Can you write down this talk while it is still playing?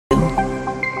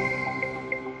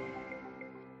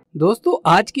दोस्तों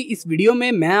आज की इस वीडियो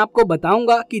में मैं आपको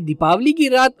बताऊंगा कि दीपावली की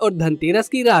रात और धनतेरस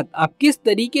की रात आप किस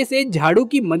तरीके से झाड़ू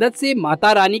की मदद से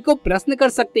माता रानी को प्रसन्न कर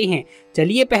सकते हैं।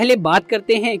 चलिए पहले बात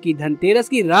करते हैं कि धनतेरस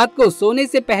की रात को सोने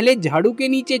से पहले झाड़ू के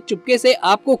नीचे चुपके से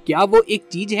आपको क्या वो एक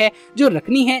चीज है जो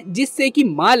रखनी है जिससे कि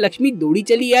माँ लक्ष्मी दौड़ी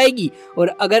चली आएगी।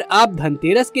 और अगर आप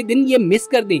धनतेरस के दिन ये मिस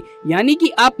कर दें, यानी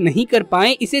कि आप नहीं कर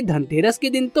पाए इसे धनतेरस के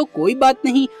दिन, तो कोई बात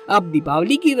नहीं, आप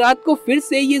दीपावली की रात को फिर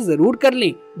से ये जरूर कर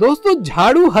लें। दोस्तों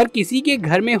झाड़ू हर किसी के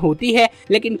घर में होती है,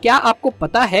 लेकिन क्या आपको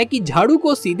पता है कि झाड़ू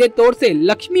को सीधे तौर से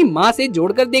लक्ष्मी माँ से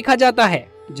जोड़कर देखा जाता है।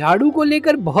 झाड़ू को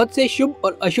लेकर बहुत से शुभ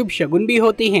और अशुभ शगुन भी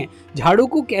होते हैं। झाड़ू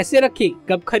को कैसे रखें,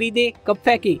 कब खरीदें, कब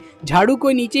फेंकें, झाड़ू को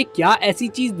नीचे क्या ऐसी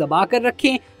चीज दबा कर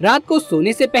रखें रात को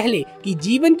सोने से पहले कि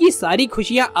जीवन की सारी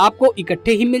खुशियां आपको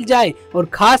इकट्ठे ही मिल जाए और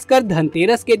खास कर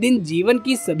धनतेरस के दिन जीवन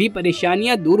की सभी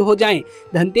परेशानियां दूर हो जाएं।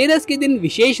 धनतेरस के दिन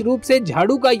विशेष रूप से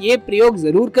झाड़ू का ये प्रयोग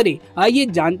जरूर करें। आइए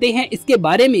जानते हैं इसके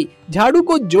बारे में। झाड़ू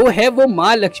को जो है वो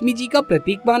माँ लक्ष्मी जी का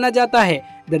प्रतीक माना जाता है।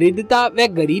 दरिद्रता व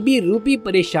गरीबी रूपी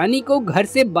परेशानी को घर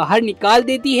से बाहर निकाल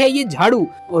देती है ये झाड़ू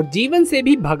और जीवन से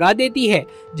भी भगा देती है।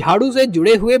 झाड़ू से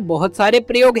जुड़े हुए बहुत सारे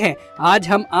प्रयोग हैं। आज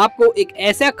हम आपको एक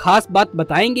ऐसा खास बात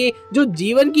बताएंगे जो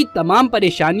जीवन की तमाम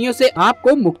परेशानियों से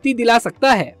आपको मुक्ति दिला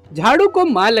सकता है। झाड़ू को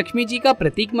माँ लक्ष्मी जी का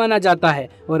प्रतीक माना जाता है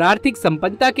और आर्थिक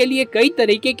संपन्नता के लिए कई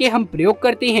तरीके के हम प्रयोग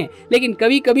करते हैं, लेकिन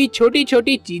कभी कभी छोटी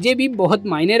छोटी चीजें भी बहुत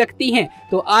मायने रखती हैं।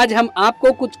 तो आज हम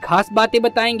आपको कुछ खास बातें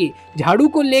बताएंगे। झाड़ू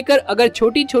को लेकर अगर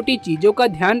छोटी छोटी चीजों का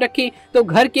ध्यान रखें तो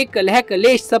घर के कलह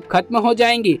कलेश सब खत्म हो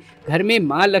जाएंगे, घर में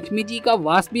माँ लक्ष्मी जी का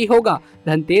वास भी होगा।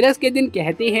 धनतेरस के दिन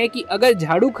कहते हैं कि अगर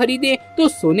झाड़ू खरीदे तो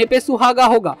सोने पे सुहागा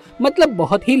होगा, मतलब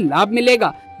बहुत ही लाभ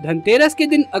मिलेगा। धनतेरस के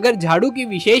दिन अगर झाड़ू की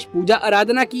विशेष पूजा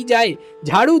आराधना की जाए,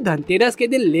 झाड़ू धनतेरस के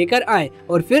दिन लेकर आए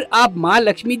और फिर आप माँ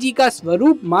लक्ष्मी जी का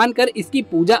स्वरूप मानकर इसकी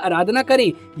पूजा आराधना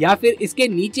करें या फिर इसके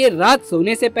नीचे रात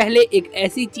सोने से पहले एक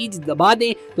ऐसी चीज दबा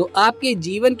दें तो आपके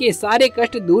जीवन के सारे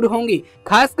कष्ट दूर होंगे।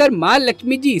 खासकर माँ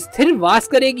लक्ष्मी जी स्थिर वास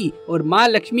करेगी और माँ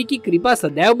लक्ष्मी की कृपा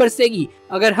सदैव बरसेगी।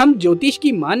 अगर हम ज्योतिष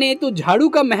की माने तो झाड़ू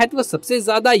का महत्व सबसे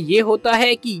ज्यादा ये होता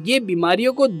है कि ये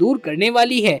बीमारियों को दूर करने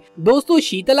वाली है। दोस्तों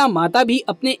शीतला माता भी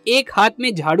अपने एक हाथ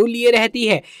में झाड़ू लिए रहती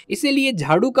है, इसीलिए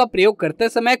झाड़ू का प्रयोग करते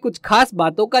समय कुछ खास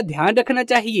बातों का ध्यान रखना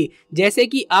चाहिए। जैसे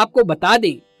कि आपको बता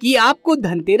दें कि आपको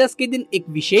धनतेरस के दिन एक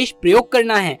विशेष प्रयोग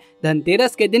करना है।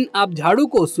 धनतेरस के दिन आप झाड़ू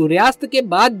को सूर्यास्त के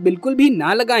बाद बिल्कुल भी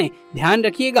ना लगाएं। ध्यान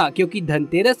रखिएगा क्योंकि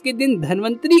धनतेरस के दिन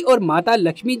धनवंतरी और माता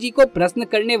लक्ष्मी जी को प्रसन्न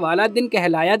करने वाला दिन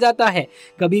कहलाया जाता है।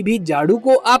 कभी भी झाड़ू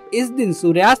को आप इस दिन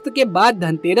सूर्यास्त के बाद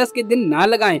धनतेरस के दिन ना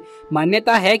लगाएं।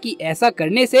 मान्यता है कि ऐसा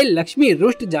करने से लक्ष्मी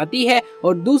रुष्ट जाती है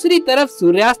और दूसरी तरफ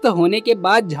सूर्यास्त होने के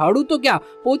बाद झाड़ू तो क्या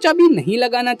पोछा भी नहीं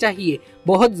लगाना चाहिए।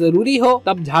 बहुत जरूरी हो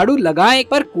तब झाड़ू लगाएं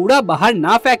पर कूड़ा बाहर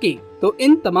ना फेंकें। तो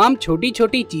इन तमाम छोटी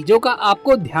छोटी चीजों का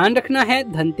आपको ध्यान रखना है।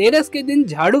 धनतेरस के दिन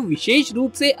झाड़ू विशेष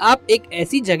रूप से आप एक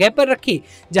ऐसी जगह पर रखें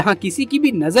जहां किसी की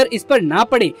भी नजर इस पर ना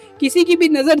पड़े, किसी की भी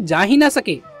नजर जा ही ना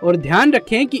सके। और ध्यान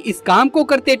रखें कि इस काम को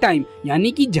करते टाइम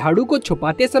यानी कि झाड़ू को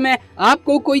छुपाते समय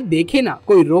आपको कोई देखे ना,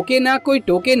 कोई रोके ना, कोई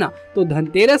टोके ना। तो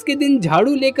धनतेरस के दिन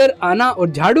झाड़ू लेकर आना और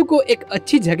झाड़ू को एक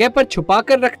अच्छी जगह पर छुपा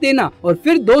कर रख देना। और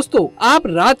फिर दोस्तों आप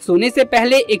रात सोने से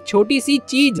पहले एक छोटी सी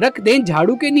चीज रख दें,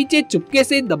 झाड़ू के नीचे चुपके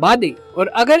से दबा दें। और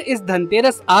अगर इस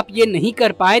धनतेरस आप ये नहीं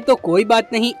कर पाए तो कोई बात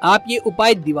नहीं, आप ये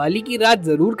उपाय दिवाली की रात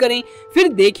जरूर करें, फिर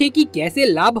देखें कि कैसे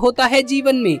लाभ होता है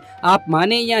जीवन में। आप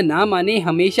माने या ना माने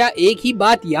हमेशा एक ही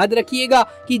बात याद रखिएगा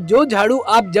कि जो झाड़ू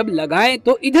आप जब लगाएं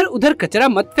तो इधर उधर कचरा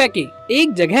मत फेंकें।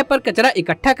 एक जगह पर कचरा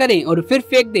इकट्ठा करें और फिर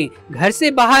फेंक दें, घर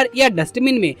से बाहर या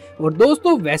डस्टबिन में। और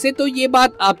दोस्तों वैसे तो ये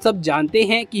बात आप सब जानते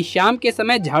हैं कि शाम के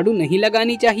समय झाड़ू नहीं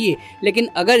लगानी चाहिए, लेकिन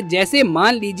अगर जैसे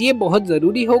मान लीजिए बहुत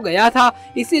जरूरी हो गया था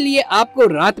इसीलिए आपको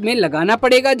रात में लगाना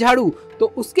पड़ेगा झाड़ू, तो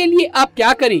उसके लिए आप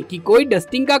क्या करें कि कोई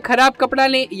डस्टिंग का खराब कपड़ा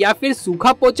लें या फिर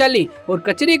सूखा पोछा लें और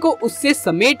कचरे को उससे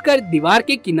समेट कर दीवार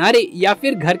के किनारे या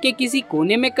फिर घर के किसी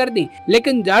कोने में कर दें।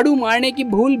 लेकिन झाड़ू मारने की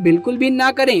भूल बिल्कुल भी ना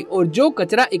करें और जो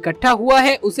कचरा इकट्ठा हुआ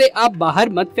है उसे आप बाहर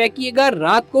मत फेंकिएगा।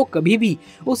 रात को कभी भी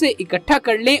उसे इकट्ठा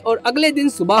कर लें और अगले दिन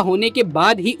सुबह होने के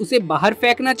बाद ही उसे बाहर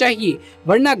फेंकना चाहिए,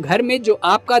 वरना घर में जो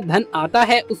आपका धन आता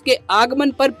है उसके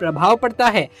आगमन पर प्रभाव पड़ता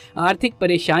है। आर्थिक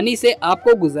परेशानी से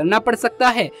आपको गुजरना पड़ सकता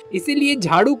है। इसीलिए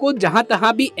झाड़ू को जहां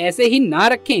तहां भी ऐसे ही ना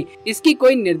रखें, इसकी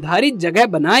कोई निर्धारित जगह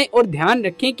बनाएं और ध्यान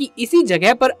रखें कि इसी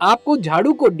जगह पर आपको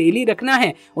झाड़ू को डेली रखना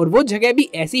है और वो जगह भी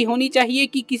ऐसी होनी चाहिए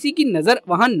कि किसी की नजर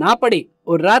वहां ना पड़े।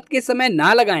 और रात के समय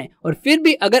ना लगाएं। और फिर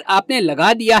भी अगर आपने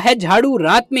लगा दिया है झाड़ू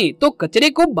रात में तो कचरे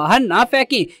को बाहर ना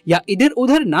फेंकें या इधर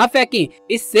उधर ना फेंकें,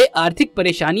 इससे आर्थिक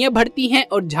परेशानियां बढ़ती हैं।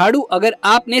 और झाड़ू अगर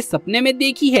आपने सपने में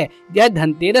देखी है या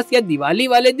धनतेरस या दिवाली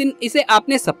वाले दिन इसे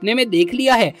आपने सपने में देख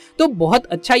लिया है तो बहुत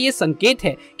अच्छा ये संकेत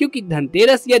है, क्योंकि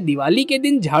धनतेरस या दिवाली के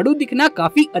दिन झाड़ू दिखना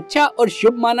काफी अच्छा और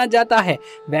शुभ माना जाता है।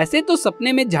 वैसे तो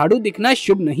सपने में झाड़ू दिखना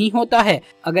शुभ नहीं होता है।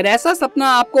 अगर ऐसा सपना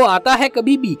आपको आता है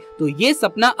कभी भी तो ये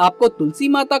सपना आपको तुलसी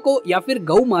माता को या फिर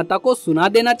गौ माता को सुना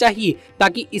देना चाहिए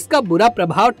ताकि इसका बुरा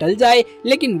प्रभाव टल जाए।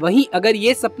 लेकिन वहीं अगर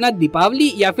ये सपना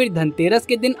दीपावली या फिर धनतेरस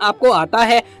के दिन आपको आता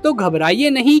है तो घबराइए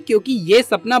नहीं, क्योंकि ये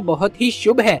सपना बहुत ही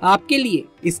शुभ है आपके लिए।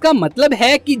 इसका मतलब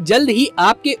है कि जल्द ही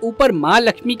आपके ऊपर माँ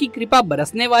लक्ष्मी की कृपा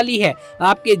बरसने वाली है,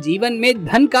 आपके जीवन में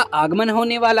धन का आगमन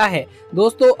होने वाला है।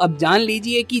 दोस्तों अब जान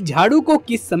लीजिए कि झाड़ू को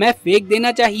किस समय फेंक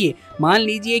देना चाहिए। मान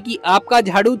लीजिए कि आपका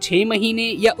झाड़ू 6 महीने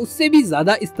या उससे भी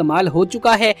ज्यादा इस्तेमाल हो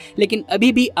चुका है, लेकिन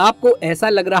अभी भी आपको ऐसा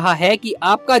लग रहा है कि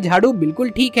आपका झाड़ू बिल्कुल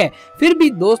ठीक है, फिर भी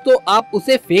दोस्तों आप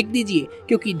उसे फेंक दीजिए,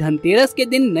 क्योंकि धनतेरस के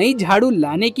दिन नई झाड़ू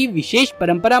लाने की विशेष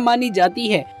परंपरा मानी जाती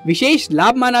है, विशेष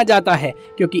लाभ माना जाता है।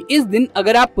 क्योंकि इस दिन अगर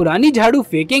आप पुरानी झाड़ू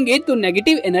फेंकेंगे तो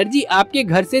नेगेटिव एनर्जी आपके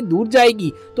घर से दूर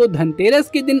जाएगी। तो धनतेरस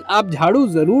के दिन आप झाड़ू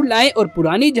जरूर लाएं और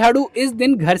पुरानी झाड़ू इस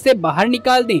दिन घर से बाहर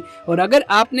निकाल दें। और अगर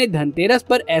आपने धनतेरस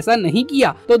पर ऐसा नहीं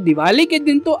किया तो दिवाली के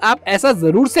दिन तो आप ऐसा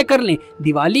जरूर से कर लें।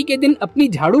 दिवाली के दिन अपनी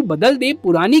झाड़ू बदल दे,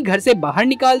 पुरानी घर से बाहर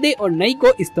निकाल दे और नई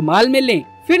को इस्तेमाल में लें।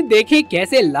 फिर देखें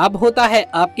कैसे लाभ होता है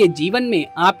आपके जीवन में,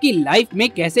 आपकी लाइफ में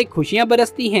कैसे खुशियां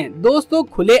बरसती हैं। दोस्तों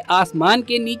खुले आसमान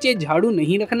के नीचे झाड़ू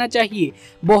नहीं रखना चाहिए।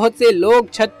 बहुत से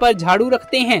लोग छत पर झाड़ू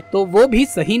रखते हैं तो वो भी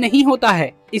सही नहीं होता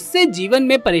है। इससे जीवन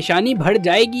में परेशानी बढ़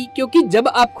जाएगी, क्योंकि जब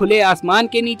आप खुले आसमान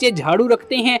के नीचे झाड़ू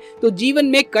रखते हैं तो जीवन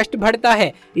में कष्ट बढ़ता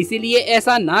है। इसीलिए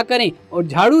ऐसा ना करें। और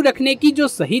झाड़ू रखने की जो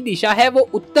सही दिशा है वो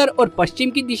उत्तर और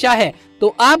पश्चिम की दिशा है,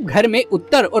 तो आप घर में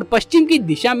उत्तर और पश्चिम की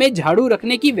दिशा में झाड़ू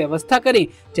रखने की व्यवस्था करें।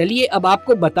 चलिए अब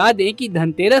आपको बता दें कि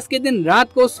धनतेरस के दिन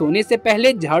रात को सोने से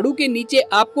पहले झाड़ू के नीचे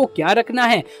आपको क्या रखना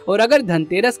है। और अगर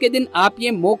धनतेरस के दिन आप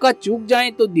ये मौका चूक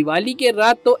जाएं तो दिवाली के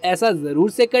रात तो ऐसा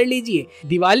जरूर से कर लीजिए।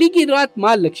 दिवाली की रात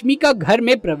माँ लक्ष्मी का घर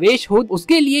में प्रवेश हो,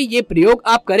 उसके लिए ये प्रयोग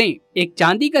आप करें। एक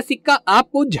चांदी का सिक्का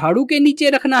आपको झाड़ू के नीचे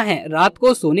रखना है रात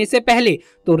को सोने से पहले।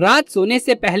 तो रात सोने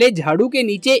से पहले झाड़ू के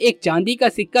नीचे एक चांदी का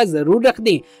सिक्का जरूर रख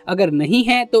दें। अगर नहीं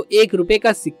है तो 1 रुपए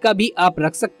का सिक्का भी आप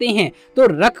रख सकते हैं, तो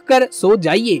रख कर सो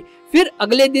जाइए। फिर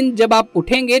अगले दिन जब आप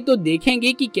उठेंगे तो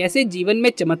देखेंगे कि कैसे जीवन में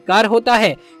चमत्कार होता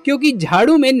है, क्योंकि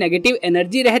झाड़ू में नेगेटिव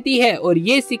एनर्जी रहती है और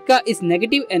ये सिक्का इस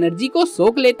नेगेटिव एनर्जी को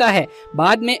सोख लेता है।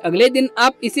 बाद में अगले दिन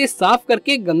आप इसे साफ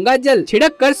करके गंगा जल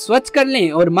छिड़क कर स्वच्छ कर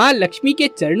लें और माँ लक्ष्मी के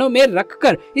चरणों में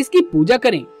रखकर इसकी पूजा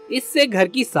करें। इससे घर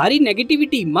की सारी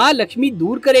नेगेटिविटी माँ लक्ष्मी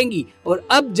दूर करेंगी। और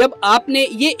अब जब आपने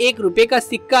ये 1 रुपए का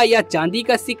सिक्का या चांदी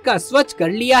का सिक्का स्वच्छ कर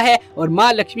लिया है और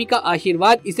माँ लक्ष्मी का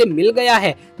आशीर्वाद इसे मिल गया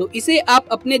है, तो इसे आप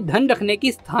अपने धन रखने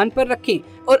की स्थान पर रखें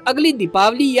और अगली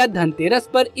दीपावली या धनतेरस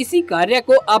पर इसी कार्य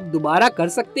को आप दोबारा कर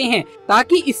सकते हैं,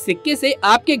 ताकि इस सिक्के से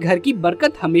आपके घर की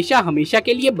बरकत हमेशा हमेशा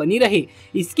के लिए बनी रहे।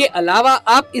 इसके अलावा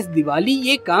आप इस दिवाली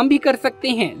ये काम भी कर सकते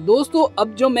हैं। दोस्तों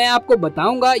अब जो मैं आपको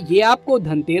बताऊंगा ये आपको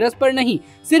धनतेरस पर नहीं,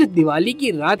 सिर्फ दिवाली की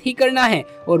रात ही करना है।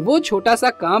 और वो छोटा सा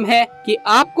काम है कि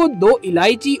आपको 2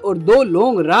 इलायची और 2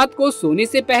 लौंग रात को सोने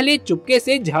से पहले चुपके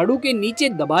से झाड़ू के नीचे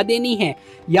दबा देनी है।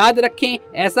 याद रखें,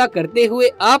 ऐसा करते हुए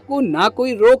आपको ना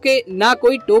कोई रोके ना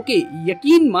कोई टोके।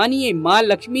 यकीन मानिए माँ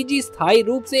लक्ष्मी जी स्थायी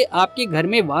रूप से आपके घर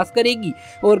में वास करेगी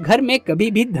और घर में कभी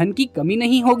भी धन की कमी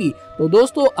नहीं होगी। तो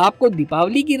दोस्तों आपको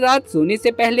दीपावली की रात सोने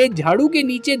से पहले झाड़ू के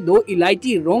नीचे 2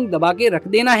 इलायची लौंग दबा के रख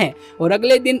देना है और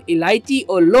अगले दिन इलायची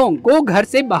और लौंग को घर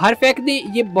से बाहर फेंक दे।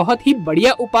 ये बहुत ही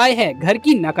बढ़िया उपाय है घर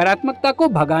की नकारात्मकता को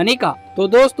भगाने का। तो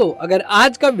दोस्तों अगर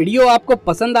आज का वीडियो आपको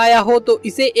पसंद आया हो तो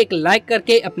इसे एक लाइक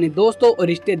करके अपने दोस्तों और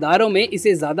रिश्तेदारों में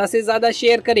इसे ज्यादा से ज्यादा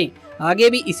शेयर करें। आगे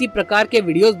भी इसी प्रकार के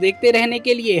वीडियोस देखते रहने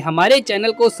के लिए हमारे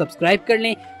चैनल को सब्सक्राइब कर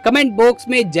लें। कमेंट बॉक्स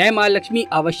में जय माँ लक्ष्मी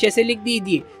अवश्य से लिख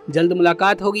दीजिए। जल्द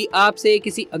मुलाकात होगी आपसे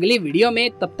किसी अगली वीडियो में,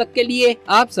 तब तक के लिए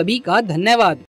आप सभी का धन्यवाद।